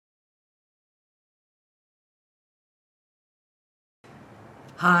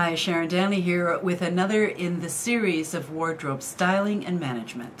Hi, Sharon Danley here with another in the series of wardrobe styling and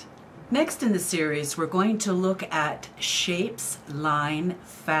management. Next in the series, we're going to look at shapes, line,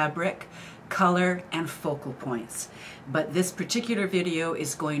 fabric, color, and focal points. But this particular video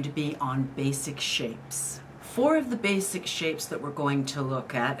is going to be on basic shapes. 4 of the basic shapes that we're going to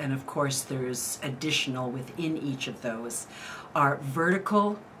look at, and of course there's additional within each of those, are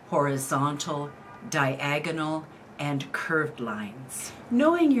vertical, horizontal, diagonal, and curved lines.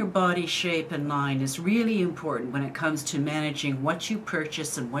 Knowing your body shape and line is really important when it comes to managing what you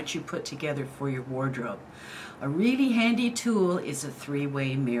purchase and what you put together for your wardrobe. A really handy tool is a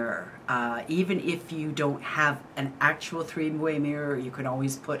 3-way mirror. Even if you don't have an actual 3-way mirror, you can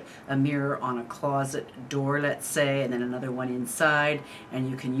always put a mirror on a closet door, let's say, and then another one inside, and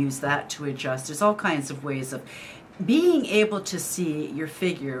you can use that to adjust. There's all kinds of ways of being able to see your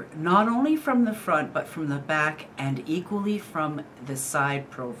figure not only from the front but from the back and equally from the side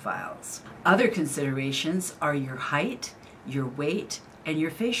profiles. Other considerations are your height, your weight, and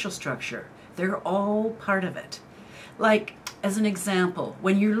your facial structure. They're all part of it. Like, as an example,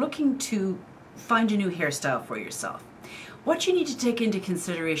 when you're looking to find a new hairstyle for yourself, what you need to take into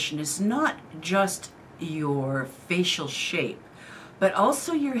consideration is not just your facial shape, but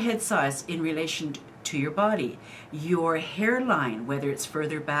also your head size in relation to your body, your hairline, whether it's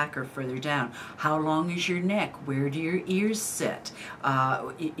further back or further down, how long is your neck, where do your ears sit,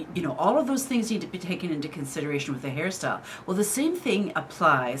 you know, all of those things need to be taken into consideration with a hairstyle. Well, the same thing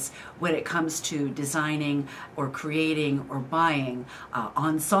applies when it comes to designing or creating or buying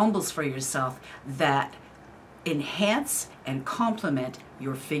ensembles for yourself that enhance and complement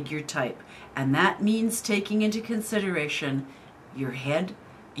your figure type, and that means taking into consideration your head,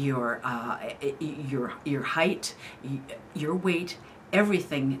 your height, your weight,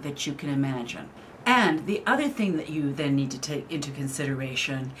 everything that you can imagine. And the other thing that you then need to take into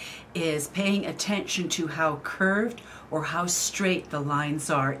consideration is paying attention to how curved or how straight the lines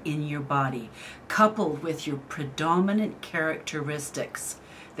are in your body, coupled with your predominant characteristics.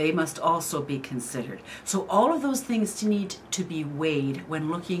 They must also be considered. So all of those things need to be weighed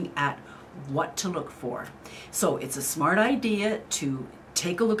when looking at what to look for. So it's a smart idea to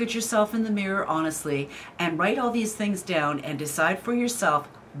take a look at yourself in the mirror honestly and write all these things down and decide for yourself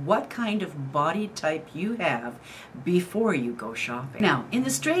what kind of body type you have before you go shopping. Now, in the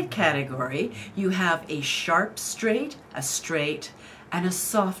straight category, you have a sharp straight, a straight, and a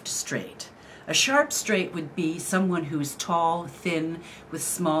soft straight. A sharp straight would be someone who's tall, thin, with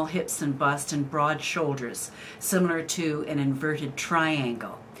small hips and bust and broad shoulders, similar to an inverted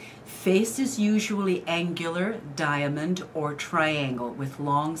triangle. Face is usually angular, diamond, or triangle with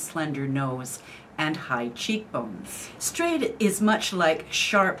long, slender nose and high cheekbones. Straight is much like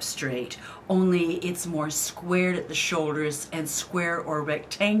sharp straight, only it's more squared at the shoulders and square or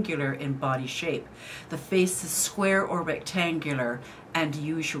rectangular in body shape. The face is square or rectangular and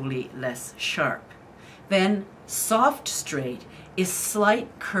usually less sharp. Then soft straight is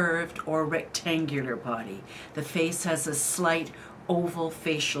slight curved or rectangular body. The face has a slight oval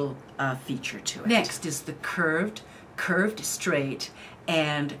facial feature to it. Next is the curved straight,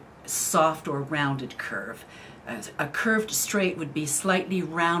 and soft or rounded curve. A curved straight would be slightly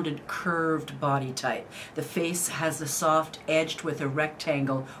rounded curved body type. The face has a soft edged with a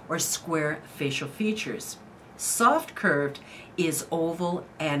rectangle or square facial features. Soft curved is oval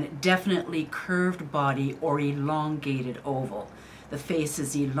and definitely curved body or elongated oval. The face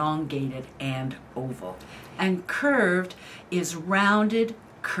is elongated and oval. And curved is rounded,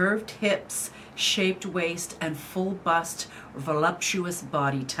 curved hips, shaped waist, and full bust, voluptuous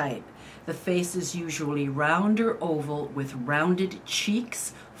body type. The face is usually round or oval with rounded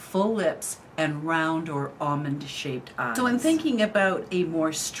cheeks, full lips, and round or almond-shaped eyes. So in thinking about a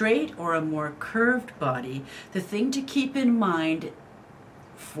more straight or a more curved body, the thing to keep in mind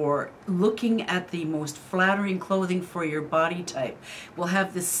for looking at the most flattering clothing for your body type will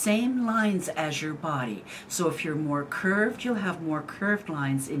have the same lines as your body. So if you're more curved, you'll have more curved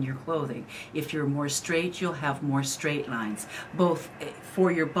lines in your clothing. If you're more straight, you'll have more straight lines, both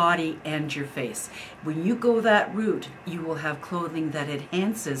for your body and your face. When you go that route, you will have clothing that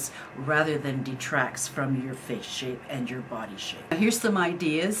enhances rather than detracts from your face shape and your body shape. Now, here's some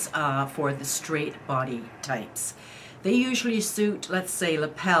ideas for the straight body types. They usually suit, let's say,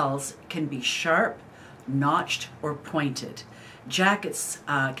 lapels can be sharp, notched, or pointed. Jackets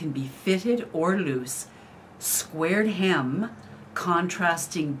can be fitted or loose, squared hem,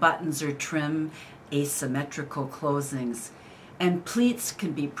 contrasting buttons or trim, asymmetrical closings, and pleats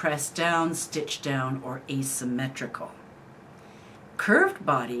can be pressed down, stitched down, or asymmetrical. Curved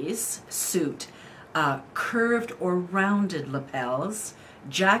bodies suit curved or rounded lapels,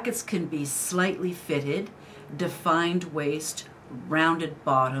 Jackets can be slightly fitted, defined waist, rounded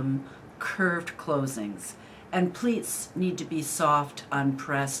bottom, curved closings. And pleats need to be soft,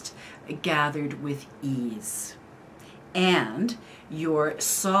 unpressed, gathered with ease. And your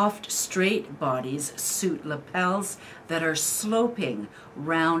soft, straight bodies suit lapels that are sloping,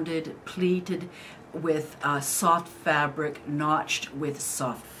 rounded, pleated with soft fabric, notched with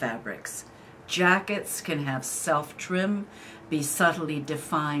soft fabrics. Jackets can have self-trim, be subtly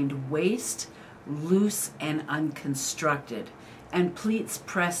defined waist, loose and unconstructed, and pleats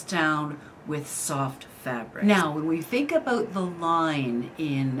pressed down with soft fabric. Now, when we think about the line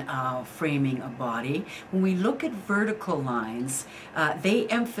in framing a body, when we look at vertical lines, they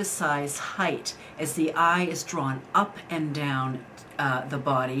emphasize height as the eye is drawn up and down the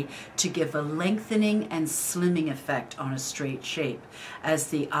body to give a lengthening and slimming effect on a straight shape as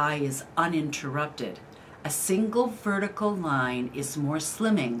the eye is uninterrupted. A single vertical line is more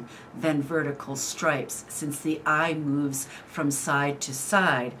slimming than vertical stripes since the eye moves from side to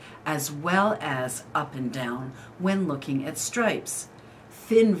side as well as up and down when looking at stripes.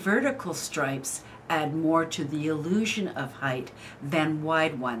 Thin vertical stripes add more to the illusion of height than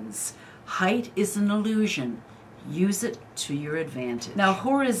wide ones. Height is an illusion. Use it to your advantage. Now,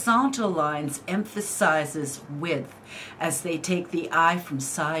 horizontal lines emphasizes width as they take the eye from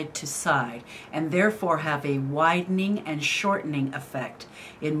side to side and therefore have a widening and shortening effect.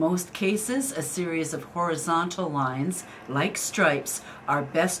 In most cases, a series of horizontal lines, like stripes, are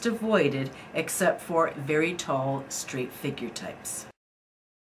best avoided except for very tall, straight figure types.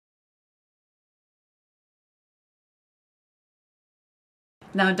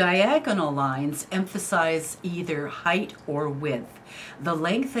 Now, diagonal lines emphasize either height or width. The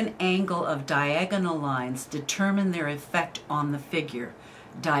length and angle of diagonal lines determine their effect on the figure.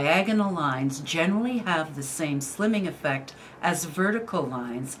 Diagonal lines generally have the same slimming effect as vertical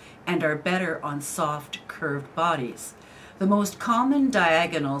lines and are better on soft, curved bodies. The most common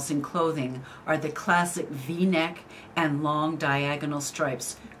diagonals in clothing are the classic V-neck and long diagonal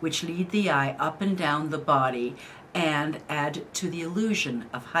stripes, which lead the eye up and down the body and add to the illusion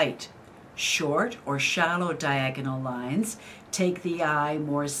of height. Short or shallow diagonal lines take the eye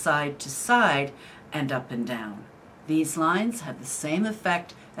more side to side and up and down. These lines have the same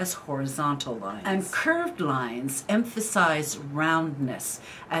effect as horizontal lines. And curved lines emphasize roundness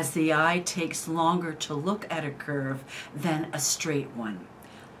as the eye takes longer to look at a curve than a straight one.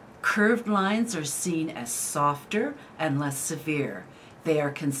 Curved lines are seen as softer and less severe. They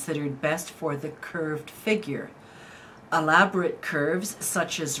are considered best for the curved figure. Elaborate curves,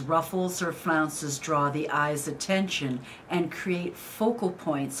 such as ruffles or flounces, draw the eye's attention and create focal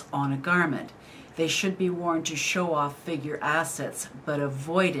points on a garment. They should be worn to show off figure assets, but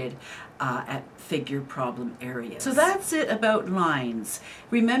avoided at figure problem areas. So that's it about lines.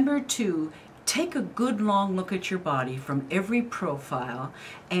 Remember to take a good long look at your body from every profile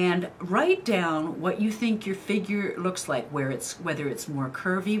and write down what you think your figure looks like, whether it's more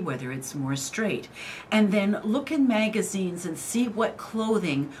curvy, whether it's more straight. And then look in magazines and see what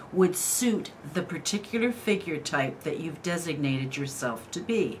clothing would suit the particular figure type that you've designated yourself to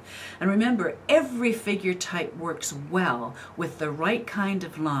be. And remember, every figure type works well with the right kind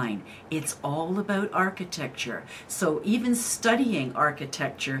of line. It's all about architecture. So even studying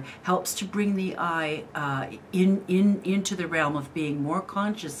architecture helps to bring the eye into the realm of being more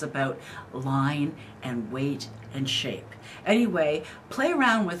conscious about line and weight and shape. Anyway, play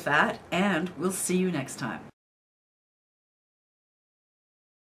around with that and we'll see you next time.